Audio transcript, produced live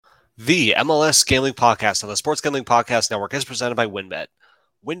The MLS Gambling Podcast on the Sports Gambling Podcast Network is presented by WynnBET.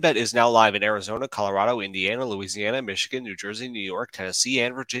 WynnBET is now live in Arizona, Colorado, Indiana, Louisiana, Michigan, New Jersey, New York, Tennessee,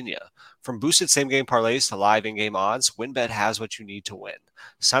 and Virginia. From boosted same-game parlays to live in-game odds, WynnBET has what you need to win.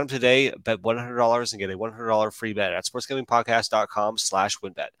 Sign up today, bet $100 and get a $100 free bet at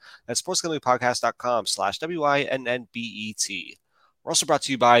sportsgamblingpodcast.com/WynnBET. That's sportsgamblingpodcast.com/WINNBET. We're also brought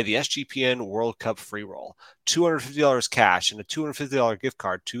to you by the SGPN World Cup Free Roll. $250 cash and a $250 gift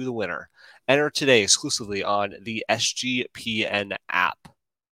card to the winner. Enter today exclusively on the SGPN app.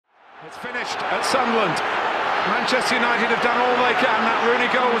 It's finished at Sunderland. Manchester United have done all they can. That Rooney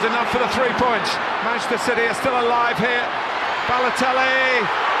goal was enough for the 3 points. Manchester City are still alive here. Balotelli,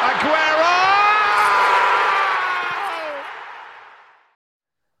 Aguero!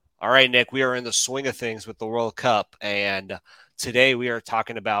 All right, Nick, we are in the swing of things with the World Cup, and today we are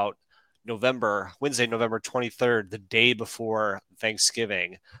talking about Wednesday, November 23rd, the day before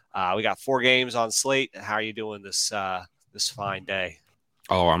Thanksgiving. We got 4 games on slate. How are you doing this fine day?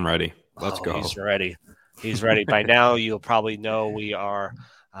 Oh, I'm ready. Let's go. He's ready. He's ready. By now, you'll probably know we are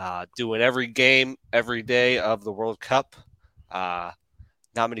doing every game every day of the World Cup. Not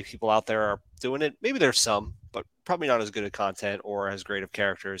many people out there are doing it. Maybe there's some, but probably not as good of content or as great of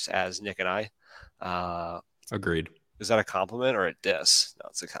characters as Nick and I. Agreed. Is that a compliment or a diss? No,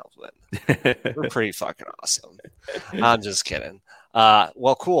 it's a compliment. We're pretty fucking awesome. I'm just kidding.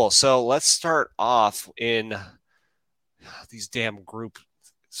 Well, cool. So let's start off in these damn group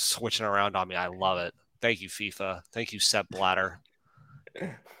switching around on me. I love it. Thank you, FIFA. Thank you, Sepp Blatter.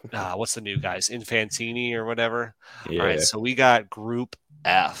 What's the new guys? Infantini or whatever? Yeah. All right, so we got Group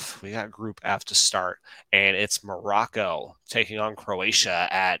F. We got Group F to start, and it's Morocco taking on Croatia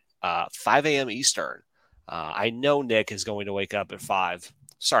at 5 a.m. Eastern. I know Nick is going to wake up at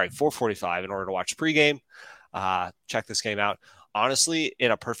 4:45 in order to watch pregame. Check this game out. Honestly,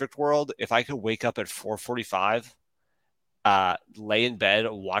 in a perfect world, if I could wake up at 4:45, lay in bed,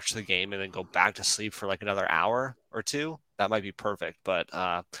 watch the game, and then go back to sleep for like another hour or two, that might be perfect. But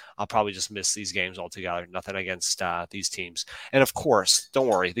I'll probably just miss these games altogether. Nothing against these teams. And of course, don't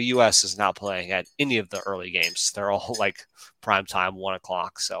worry, the U.S. is not playing at any of the early games. They're all like prime time, 1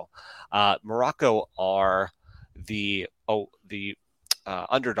 o'clock. So Morocco are the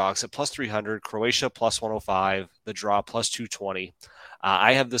underdogs at plus 300, Croatia plus 105, the draw plus 220.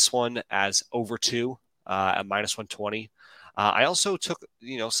 I have this one as over 2 at minus 120. I also took,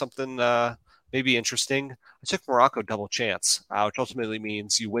 something maybe interesting. I took Morocco double chance, which ultimately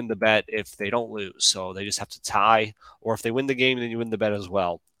means you win the bet if they don't lose. So they just have to tie, or if they win the game, then you win the bet as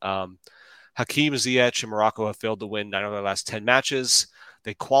well. Hakeem Ziyech and Morocco have failed to win 9 of their last 10 matches.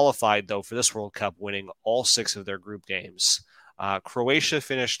 They qualified, though, for this World Cup, winning all 6 of their group games. Croatia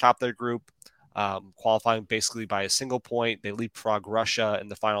finished top their group, qualifying basically by a single point. They leapfrogged Russia in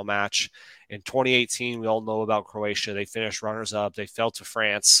the final match. In 2018, we all know about Croatia. They finished runners-up. They fell to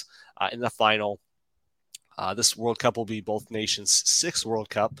France in the final. This World Cup will be both nations' 6th World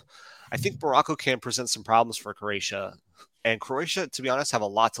Cup. I think Morocco can present some problems for Croatia. And Croatia, to be honest, have a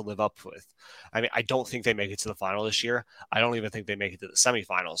lot to live up with. I mean, I don't think they make it to the final this year. I don't even think they make it to the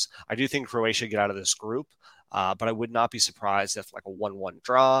semifinals. I do think Croatia get out of this group, but I would not be surprised if like a 1-1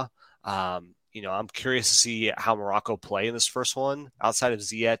 draw. I'm curious to see how Morocco play in this first one. Outside of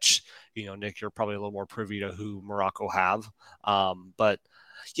Ziyech, Nick, you're probably a little more privy to who Morocco have. But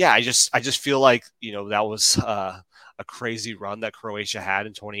yeah, I just feel like, that was a crazy run that Croatia had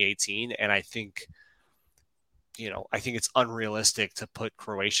in 2018. And I think it's unrealistic to put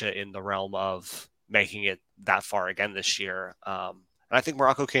Croatia in the realm of making it that far again this year. And I think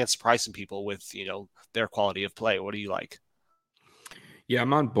Morocco can surprise some people with, their quality of play. What do you like? Yeah,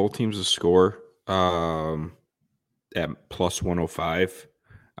 I'm on both teams to score at plus 105.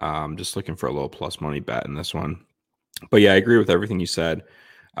 Just looking for a little plus money bet in this one. But yeah, I agree with everything you said.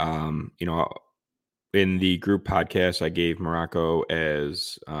 In the group podcast, I gave Morocco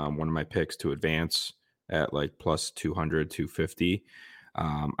as one of my picks to advance at like plus 200, 250.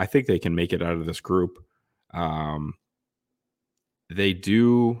 I think they can make it out of this group.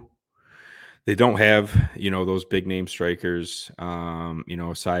 They don't have, those big name strikers.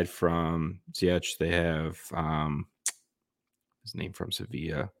 Aside from Ziyech, they have his name from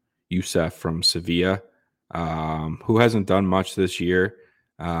Sevilla, Youssef from Sevilla, who hasn't done much this year.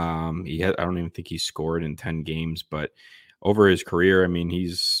 I don't even think he scored in 10 games, but over his career, I mean,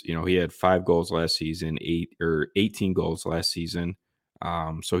 he's, he had 5 goals last season, 18 goals last season.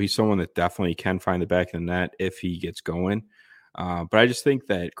 So he's someone that definitely can find the back of the net if he gets going. But I just think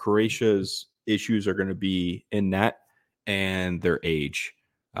that Croatia's issues are going to be in net and their age.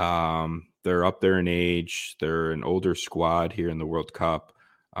 They're up there in age. They're an older squad here in the World Cup.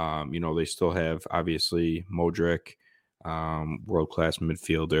 They still have obviously Modric, world-class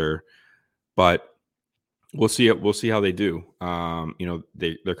midfielder, but we'll see it. We'll see how they do.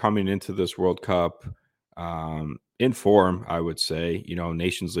 They're coming into this World Cup in form, I would say.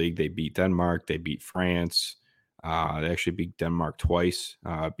 Nations League, they beat Denmark, they beat France. They actually beat Denmark twice,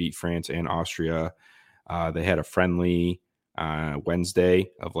 beat France and Austria. They had a friendly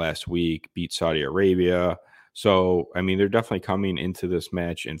Wednesday of last week, beat Saudi Arabia. So, I mean, they're definitely coming into this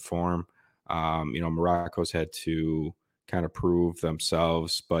match in form. Morocco's had to kind of prove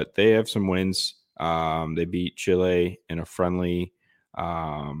themselves, but they have some wins. They beat Chile in a friendly.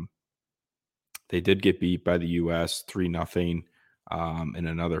 They did get beat by the U.S. 3-0 in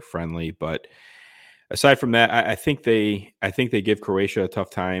another friendly. But aside from that, I think they give Croatia a tough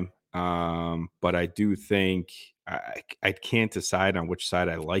time. But I do think I can't decide on which side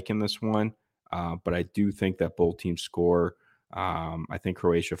I like in this one. But I do think that both teams score. I think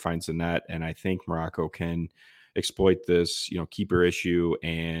Croatia finds the net, and I think Morocco can exploit this, keeper issue,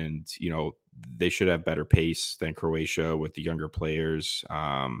 and they should have better pace than Croatia with the younger players.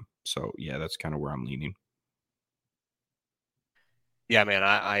 So yeah, that's kind of where I'm leaning. Yeah, man,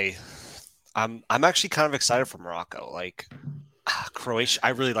 I'm actually kind of excited for Morocco. Like Croatia, I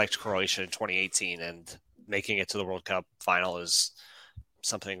really liked Croatia in 2018, and making it to the World Cup final is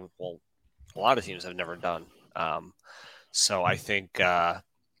something a lot of teams have never done. So I think, I'm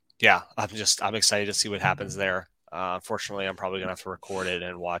excited to see what happens there. Unfortunately, I'm probably gonna have to record it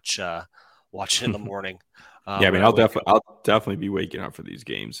and watch it in the morning. Yeah, I mean, I'll definitely be waking up for these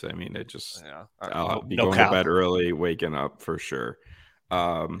games. I mean, I'll be going to bed early, waking up for sure.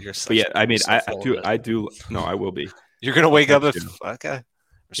 But yeah, I mean, I do. No, I will be. You're gonna wake up okay.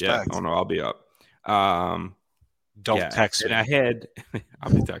 Respect. Yeah. Oh no, I'll be up. Don't text me. And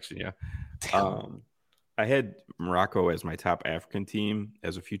I'll be texting you. I had Morocco as my top African team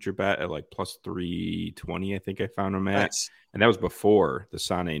as a future bet at like plus 320. I think I found them at, and that was before the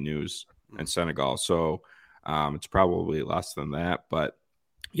Sané news in Senegal. So it's probably less than that, but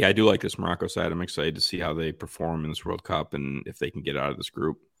yeah, I do like this Morocco side. I'm excited to see how they perform in this World Cup and if they can get out of this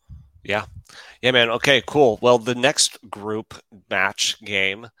group. Yeah, man. Okay, cool. Well, the next group match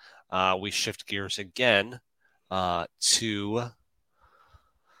game, we shift gears again to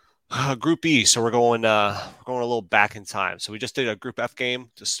Group E. So we're going a little back in time. So we just did a Group F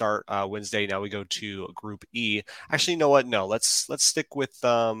game to start Wednesday. Now we go to Group E. Actually, you know what? No, let's stick with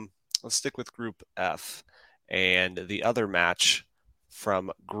Group F. And the other match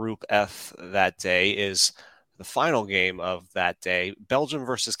from Group F that day is the final game of that day, Belgium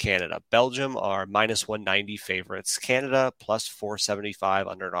versus Canada. Belgium are minus 190 favorites. Canada plus 475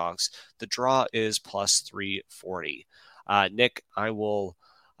 underdogs. The draw is plus 340. Nick, I will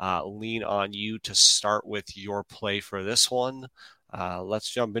lean on you to start with your play for this one.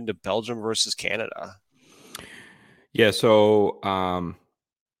 Let's jump into Belgium versus Canada. Yeah, so I'm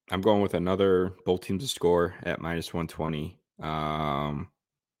going with another both teams to score at minus 120.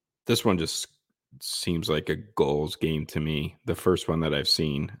 This one just seems like a goals game to me. The first one that I've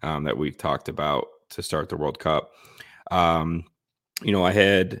seen that we've talked about to start the World Cup. I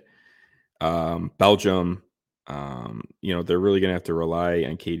had Belgium. They're really going to have to rely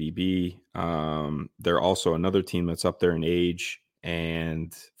on KDB. They're also another team that's up there in age.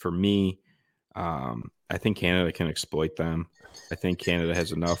 And for me, I think Canada can exploit them. I think Canada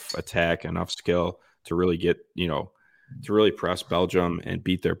has enough attack, enough skill to really to really press Belgium and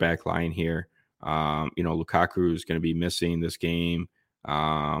beat their back line here. Lukaku is going to be missing this game.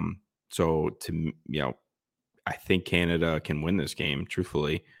 So I think Canada can win this game,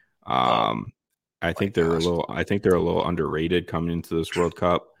 truthfully. I think they're a little underrated coming into this World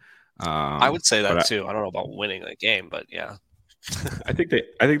Cup. I would say that too. I don't know about winning the game, but yeah. I think they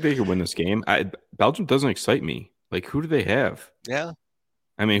could win this game. Belgium doesn't excite me. Like, who do they have? Yeah.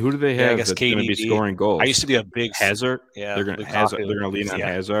 I mean, who do they have that's going to be scoring goals? I used to be a big Hazard. Yeah, they're going to lean on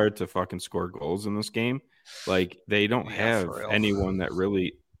Hazard to fucking score goals in this game. Like, they don't have anyone that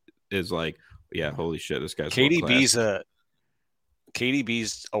really is like, yeah, holy shit, this guy's KDB's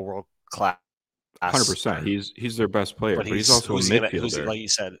a world class. 100%. He's their best player, but he's also a midfielder. Like you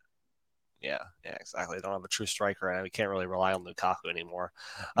said. Yeah, exactly. They don't have a true striker, and we can't really rely on Lukaku anymore.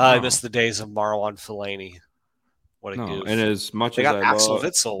 No. I miss the days of Marwan Fellaini. What a goof. And as much as I love Axel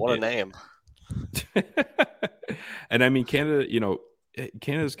Witsel, what a name. And I mean, Canada,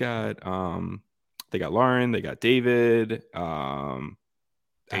 Canada's got they got Lauren, they got David. I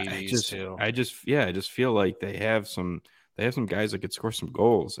just feel like they have some guys that could score some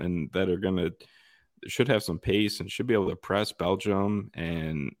goals and that are should have some pace and should be able to press Belgium.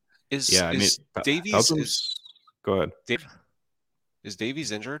 And Davies? Go ahead. Is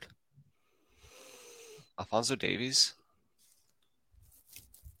Davies injured? Alfonso Davies?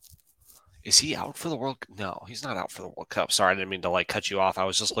 Is he out for the World Cup? No, he's not out for the World Cup. Sorry, I didn't mean to like cut you off. I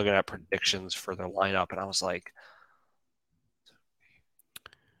was just looking at predictions for their lineup, and I was like,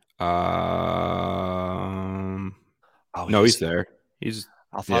 oh, No, he's there. He's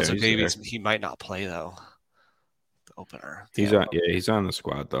Alfonso he's there. Davies. He might not play though. The opener. He's Damn. on. Yeah, he's on the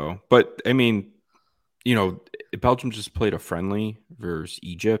squad though. But I mean, Belgium just played a friendly versus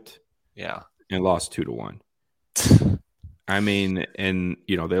Egypt. Yeah. And lost 2-1. I mean, and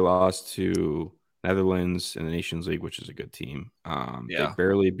they lost to Netherlands in the Nations League, which is a good team. They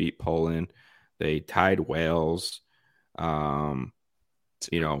barely beat Poland. They tied Wales. Back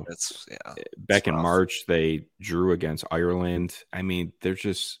in March, they drew against Ireland. I mean, they're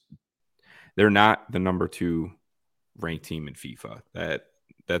not the number 2 ranked team in FIFA.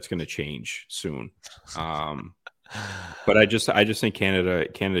 That's going to change soon. But I just think Canada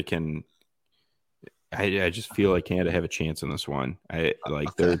can. I just feel like Canada have a chance in this one.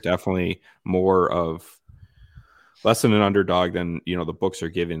 They're definitely less than an underdog than the books are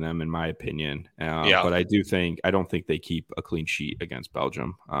giving them, in my opinion. But I don't think they keep a clean sheet against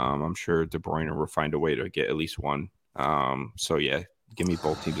Belgium. I'm sure De Bruyne will find a way to get at least one. So yeah, give me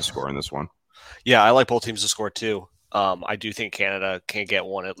both teams to score in this one. Yeah, I like both teams to score too. I do think Canada can get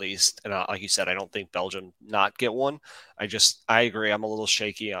one at least. And like you said, I don't think Belgium not get one. I agree. I'm a little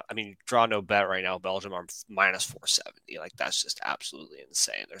shaky. I mean, draw no bet right now. Belgium are minus 470. Like, that's just absolutely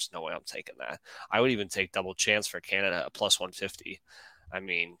insane. There's no way I'm taking that. I would even take double chance for Canada at plus 150. I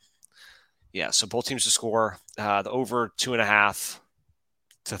mean, yeah, so both teams to score. The over 2.5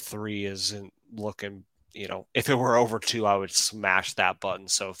 to 3 isn't looking, if it were over 2, I would smash that button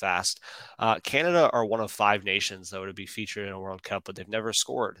so fast. Canada are one of 5 nations, though, to be featured in a World Cup, but they've never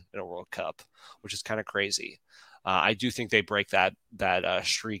scored in a World Cup, which is kind of crazy. I do think they break that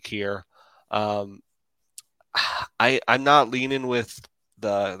streak here. I'm not leaning with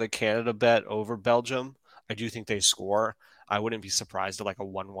the Canada bet over Belgium. I do think they score. I wouldn't be surprised at like a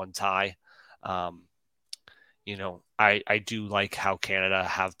 1-1 tie. I do like how Canada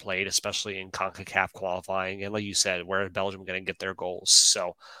have played, especially in CONCACAF qualifying. And like you said, where is Belgium going to get their goals?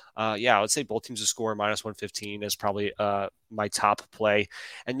 So, I would say both teams to score minus 115 is probably my top play.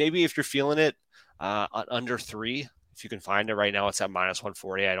 And maybe if you're feeling it, under 3, if you can find it right now, it's at minus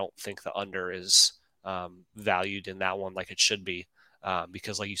 140. I don't think the under is valued in that one like it should be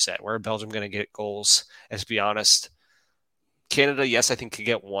because, like you said, where is Belgium going to get goals? And to be honest, Canada, yes, I think could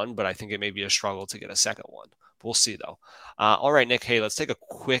get one, but I think it may be a struggle to get a second one. We'll see, though. All right, Nick, hey, let's take a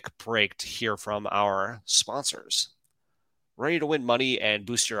quick break to hear from our sponsors. Ready to win money and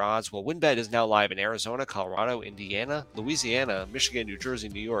boost your odds? Well, WynnBET is now live in Arizona, Colorado, Indiana, Louisiana, Michigan, New Jersey,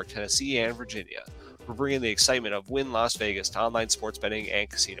 New York, Tennessee, and Virginia. We're bringing the excitement of Wynn Las Vegas to online sports betting and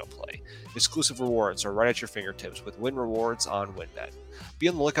casino play. Exclusive rewards are right at your fingertips with Wynn Rewards on WynnBET. Be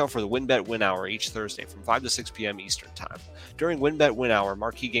on the lookout for the WynnBET Win Hour each Thursday from 5 to 6 p.m. Eastern Time. During WynnBET Win Hour,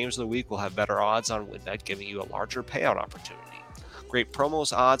 marquee games of the week will have better odds on WynnBET, giving you a larger payout opportunity. Great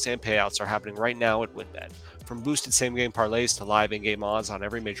promos, odds, and payouts are happening right now at WynnBET. From boosted same-game parlays to live in-game odds on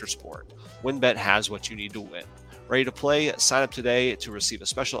every major sport, WynnBET has what you need to win. Ready to play? Sign up today to receive a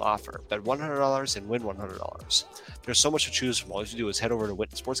special offer. Bet $100 and win $100. There's so much to choose from. All you have to do is head over to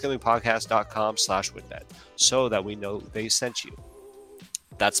sportsgamblingpodcast.com/WynnBET so that we know they sent you.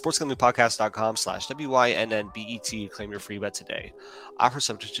 That's sportsgamblingpodcast.com/WYNNBET. Claim your free bet today. Offer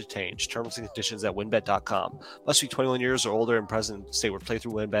subject to change. Terms and conditions at wynnbet.com. Must be 21 years or older and present in state where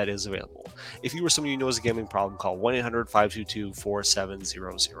playthrough WynnBET is available. If you or someone you know has a gambling problem, call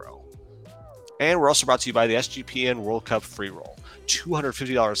 1-800-522-4700. And we're also brought to you by the SGPN World Cup Free Roll.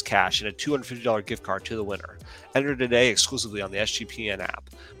 $250 cash and a $250 gift card to the winner. Enter today exclusively on the SGPN app.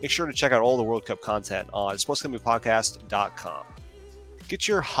 Make sure to check out all the World Cup content on sportsgamblingpodcast.com. Get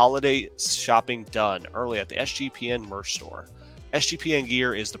your holiday shopping done early at the SGPN merch store. SGPN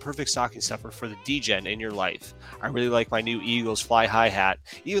gear is the perfect stocking stuffer for the DGen in your life. I really like my new Eagles Fly High hat,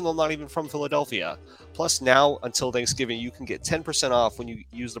 even though I'm not even from Philadelphia. Plus, now until Thanksgiving, you can get 10% off when you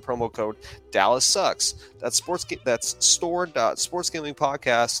use the promo code DallasSucks. That's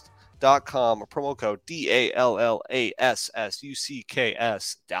store.sportsgamblingpodcast.com, promo code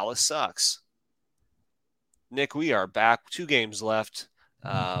DALLASSUCKS. Dallas Sucks. Nick, we are back. 2 games left.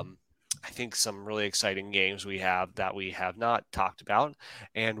 I think some really exciting games we have that we have not talked about.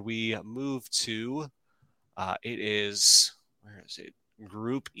 And we move to, where is it?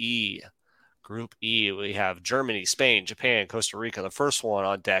 Group E. Group E, we have Germany, Spain, Japan, Costa Rica. The first one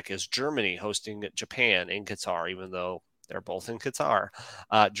on deck is Germany hosting Japan in Qatar, even though They're both in Qatar.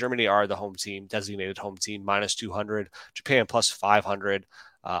 Germany are the home team, designated home team, minus 200. Japan plus 500.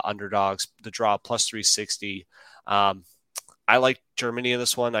 Underdogs, the draw plus 360. I like Germany in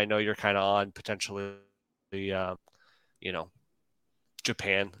this one. I know you're kind of on potentially,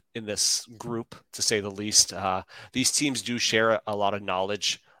 Japan in this group, to say the least. These teams do share a lot of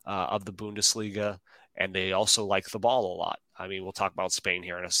knowledge of the Bundesliga, and they also like the ball a lot. I mean, we'll talk about Spain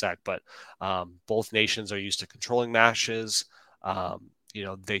here in a sec, but both nations are used to controlling matches.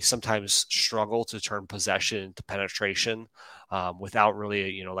 They sometimes struggle to turn possession into penetration without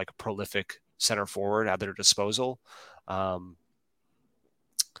really, like a prolific center forward at their disposal.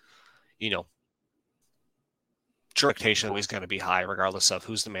 Expectation always going to be high, regardless of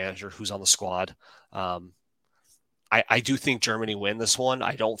who's the manager, who's on the squad. I do think Germany win this one.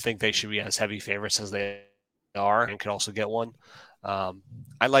 I don't think they should be as heavy favorites as they are, and could also get one.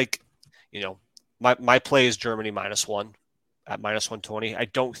 I like, my play is Germany -1 at -120. I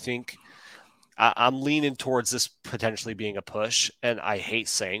don't think I'm leaning towards this potentially being a push, and I hate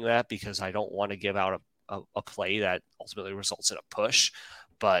saying that because I don't want to give out a play that ultimately results in a push,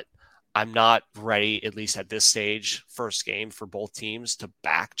 but I'm not ready, at least at this stage, first game for both teams, to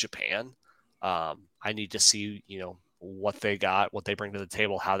back Japan. I need to see, what they got, what they bring to the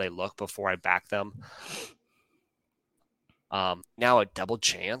table, how they look before I back them. Now a double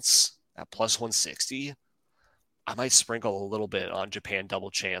chance at plus 160. I might sprinkle a little bit on Japan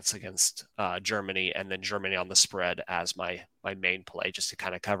double chance against Germany, and then Germany on the spread as my main play, just to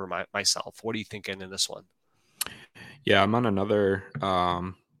kind of cover myself. What are you thinking in this one? Yeah, I'm on another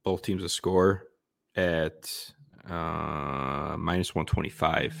both teams to score at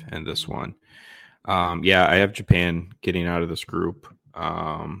 -125 in this one. I have Japan getting out of this group.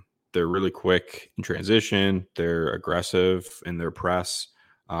 They're really quick in transition. They're aggressive in their press.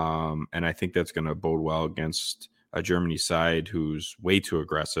 And I think that's going to bode well against a Germany side who's way too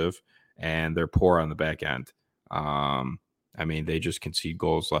aggressive, and they're poor on the back end. They just concede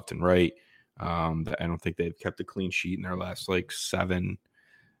goals left and right. I don't think they've kept a clean sheet in their last 7.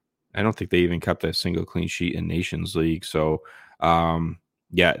 I don't think they even kept a single clean sheet in Nations League. So, to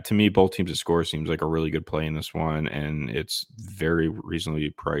me, both teams to score seems like a really good play in this one, and it's very reasonably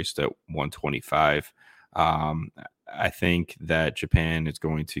priced at 125. I think that Japan is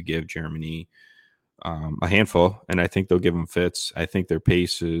going to give Germany a handful, and I think they'll give them fits. I think their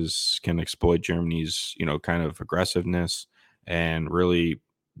paces can exploit Germany's, kind of aggressiveness and really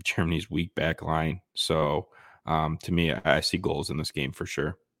Germany's weak back line. So, to me, I see goals in this game for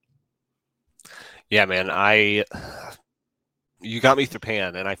sure. Yeah, man, you got me through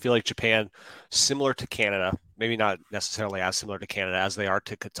Japan, and I feel like Japan, similar to Canada, maybe not necessarily as similar to Canada as they are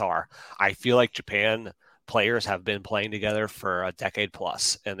to Qatar. I feel like Japan players have been playing together for a decade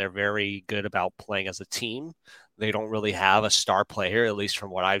plus, and they're very good about playing as a team. They don't really have a star player, at least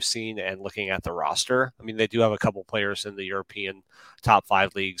from what I've seen and looking at the roster. I mean, they do have a couple players in the European top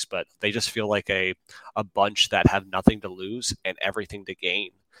 5 leagues, but they just feel like a bunch that have nothing to lose and everything to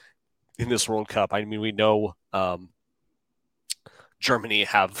gain in this World Cup. I mean, we know Germany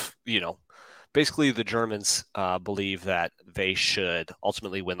have, basically the Germans believe that they should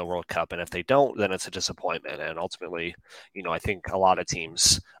ultimately win the World Cup. And if they don't, then it's a disappointment. And ultimately, I think a lot of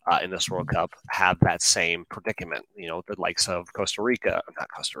teams in this World Cup have that same predicament, the likes of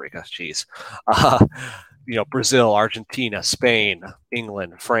Brazil, Argentina, Spain,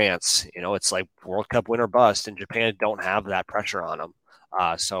 England, France. It's like World Cup win or bust, and Japan don't have that pressure on them.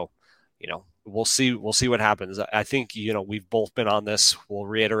 We'll see what happens. I think, we've both been on this. We'll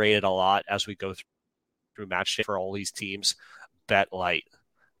reiterate it a lot as we go through match day for all these teams. Bet light,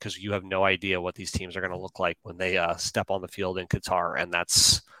 because you have no idea what these teams are going to look like when they step on the field in Qatar. And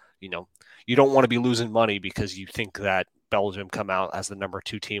that's, you don't want to be losing money because you think that Belgium come out as the number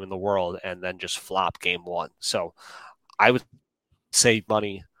 2 team in the world and then just flop game 1. So I would say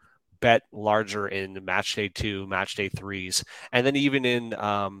money, bet larger in match day 2, match day 3s, and then even in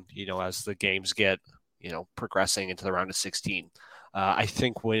as the games get progressing into the round of 16. I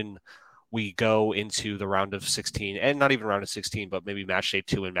think when we go into the round of 16, and not even round of 16, but maybe match day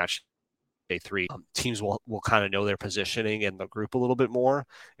 2 and match day 3, teams will kind of know their positioning in the group a little bit more,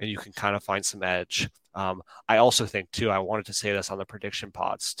 and you can kind of find some edge. I also think too, I wanted to say this on the prediction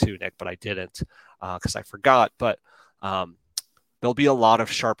pods too, Nick, but I didn't because I forgot. But there'll be a lot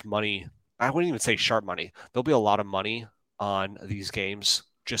of sharp money. I wouldn't even say sharp money. There'll be a lot of money on these games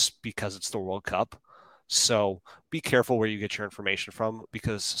just because it's the World Cup. So be careful where you get your information from,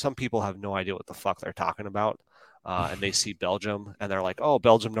 because some people have no idea what the fuck they're talking about. and they see Belgium and they're like, oh,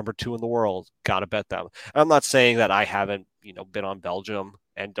 Belgium number 2 in the world, gotta bet them. And I'm not saying that I haven't, been on Belgium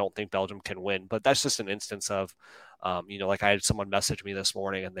and don't think Belgium can win, but that's just an instance of, like I had someone message me this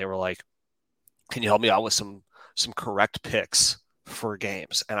morning and they were like, can you help me out with some correct picks for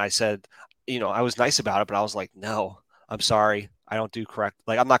games? And I said, I was nice about it, but I was like, no, I'm sorry, I don't do correct.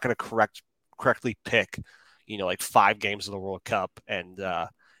 Like, I'm not going to correctly pick, like 5 games of the World Cup, and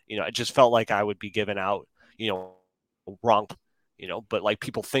it just felt like I would be giving out, wrong, But like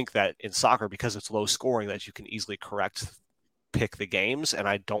people think that in soccer, because it's low scoring, that you can easily pick the games, and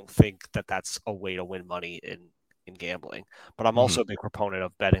I don't think that that's a way to win money in gambling. But I'm also a big proponent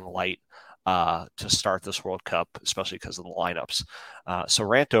of betting light to start this World Cup, especially because of the lineups. So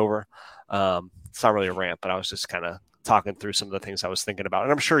rant over. It's not really a rant, but I was just kind of talking through some of the things I was thinking about.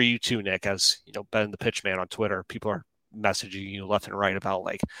 And I'm sure you too, Nick, as Ben the Pitch Man on Twitter, people are messaging you left and right about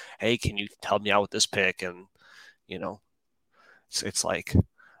like, hey, can you help me out with this pick? And, it's like,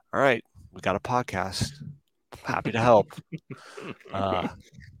 all right, we got a podcast. Happy to help. Yeah,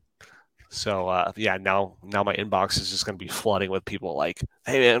 now my inbox is just going to be flooding with people like,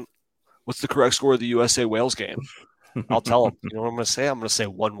 hey, man, what's the correct score of the USA Wales game? I'll tell them. You know what I'm going to say? I'm going to say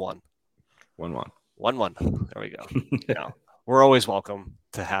 1-1. 1-1. 1-1. There we go. We're always welcome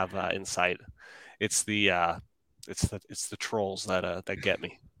to have insight. It's the trolls that get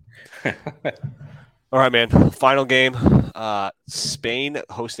me. All right, man. Final game. Spain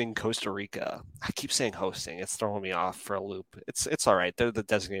hosting Costa Rica. I keep saying hosting. It's throwing me off for a loop. It's all right. They're the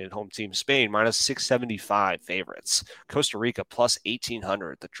designated home team. Spain minus 675 favorites. Costa Rica plus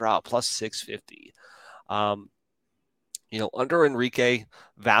 1,800. The draw plus 650. Under Enrique,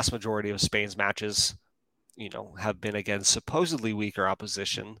 vast majority of Spain's matches, have been against supposedly weaker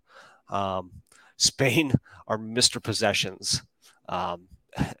opposition. Spain are Mr. Possessions.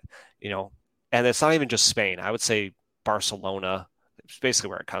 And it's not even just Spain. I would say Barcelona, it's basically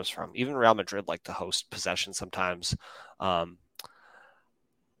where it comes from. Even Real Madrid like to host possession sometimes.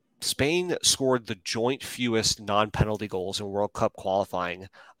 Spain scored the joint fewest non-penalty goals in World Cup qualifying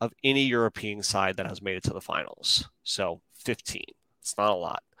of any European side that has made it to the finals. So 15. It's not a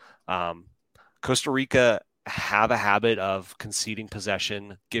lot. Costa Rica have a habit of conceding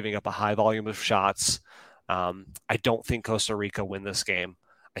possession, giving up a high volume of shots. I don't think Costa Rica win this game.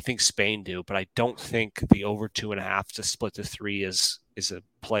 I think Spain do, but I don't think the over 2.5 to split to 3 is a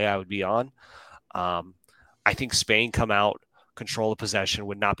play I would be on. I think Spain come out, control the possession,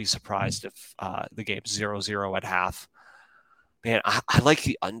 would not be surprised if the game's 0-0 at half. Man, I like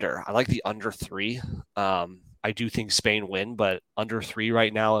the under. I like the under 3. I do think Spain win, but under 3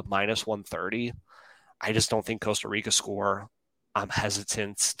 right now at minus 130. I just don't think Costa Rica score. I'm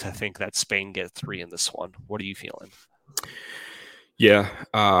hesitant to think that Spain get 3 in this one. What are you feeling? Yeah.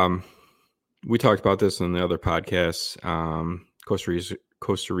 We talked about this in the other podcasts.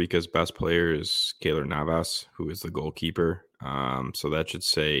 Costa Rica's best player is Keylor Navas, who is the goalkeeper. So that should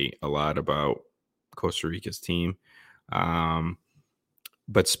say a lot about Costa Rica's team.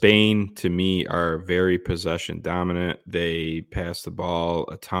 But Spain, to me, are very possession dominant. They pass the ball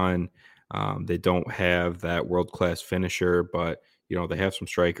a ton. They don't have that world-class finisher, but, they have some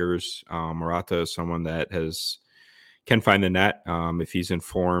strikers. Morata is someone that can find the net if he's in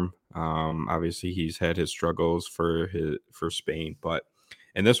form. Obviously, he's had his struggles for Spain, but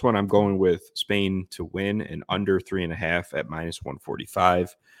in this one, I'm going with Spain to win and under 3.5 at minus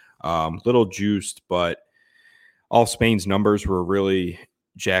 145. Little juiced, but all Spain's numbers were really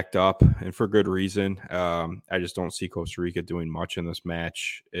jacked up, and for good reason. I just don't see Costa Rica doing much in this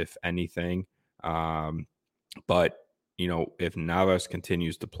match, if anything. But if Navas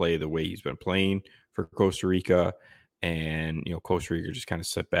continues to play the way he's been playing for Costa Rica, and Costa Rica just kind of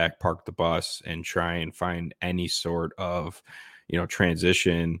sit back, park the bus, and try and find any sort of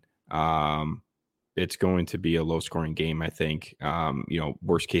transition, it's going to be a low scoring game, I think.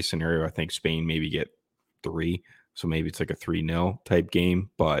 Worst case scenario, I think Spain maybe get 3. So maybe it's like a 3-0 type game,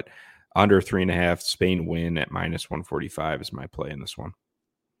 but under 3.5, Spain win at minus 145 is my play in this one.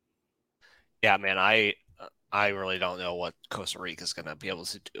 Yeah, man, I really don't know what Costa Rica is going to be able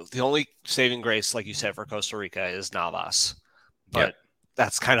to do. The only saving grace, like you said, for Costa Rica is Navas, but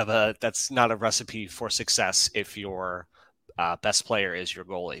that's not a recipe for success if your best player is your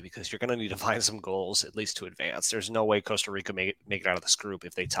goalie, because you're going to need to find some goals at least to advance. There's no way Costa Rica make it out of this group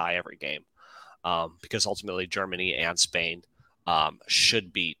if they tie every game, because ultimately Germany and Spain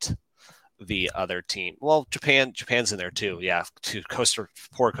should beat the other team. Well, Japan's in there too. Yeah,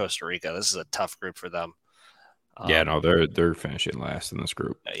 poor Costa Rica. This is a tough group for them. They're finishing last in this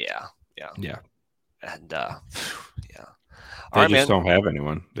group. Yeah. And They just don't have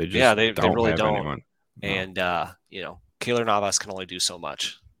anyone. They really don't. Anyone. And, Keylor Navas can only do so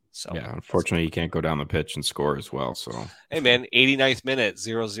much. So yeah, unfortunately, he can't go down the pitch and score as well. So, hey, man, 89th minute,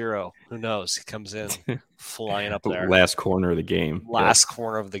 0-0. Who knows? He comes in flying up there. Last corner of the game. Last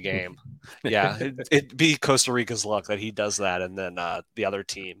corner of the game. Yeah, it'd be Costa Rica's luck that he does that, and then the other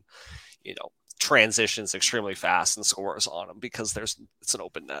team, transitions extremely fast and scores on him because it's an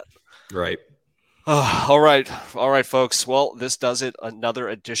open net. Right. All right, folks. Well, this does it. Another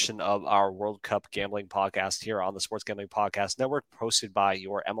edition of our World Cup Gambling Podcast here on the Sports Gambling Podcast Network, hosted by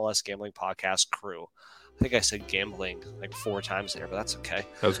your MLS Gambling Podcast crew. I think I said gambling like 4 times there, but that's okay.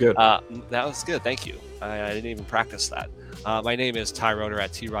 That was good. That was good. Thank you. I didn't even practice that. My name is Ty Roeder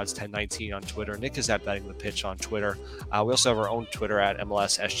at TRods1019 on Twitter. Nick is at Betting the Pitch on Twitter. We also have our own Twitter at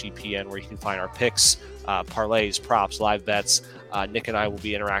MLSSGPN, where you can find our picks, parlays, props, live bets. Nick and I will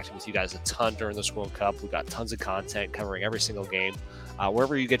be interacting with you guys a ton during this World Cup. We've got tons of content covering every single game.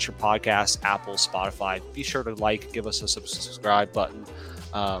 Wherever you get your podcasts, Apple, Spotify, be sure to give us a subscribe button.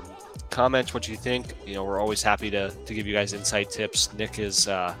 Comment what you think. We're always happy to give you guys insight tips. Nick is,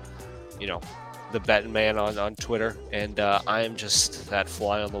 the betting man on Twitter, and I am just that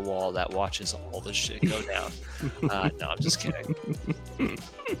fly on the wall that watches all this shit go down. No, I'm just kidding.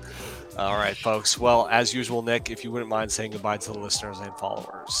 All right, folks. Well, as usual, Nick, if you wouldn't mind saying goodbye to the listeners and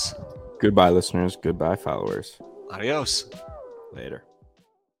followers. Goodbye, listeners. Goodbye, followers. Adios. Later.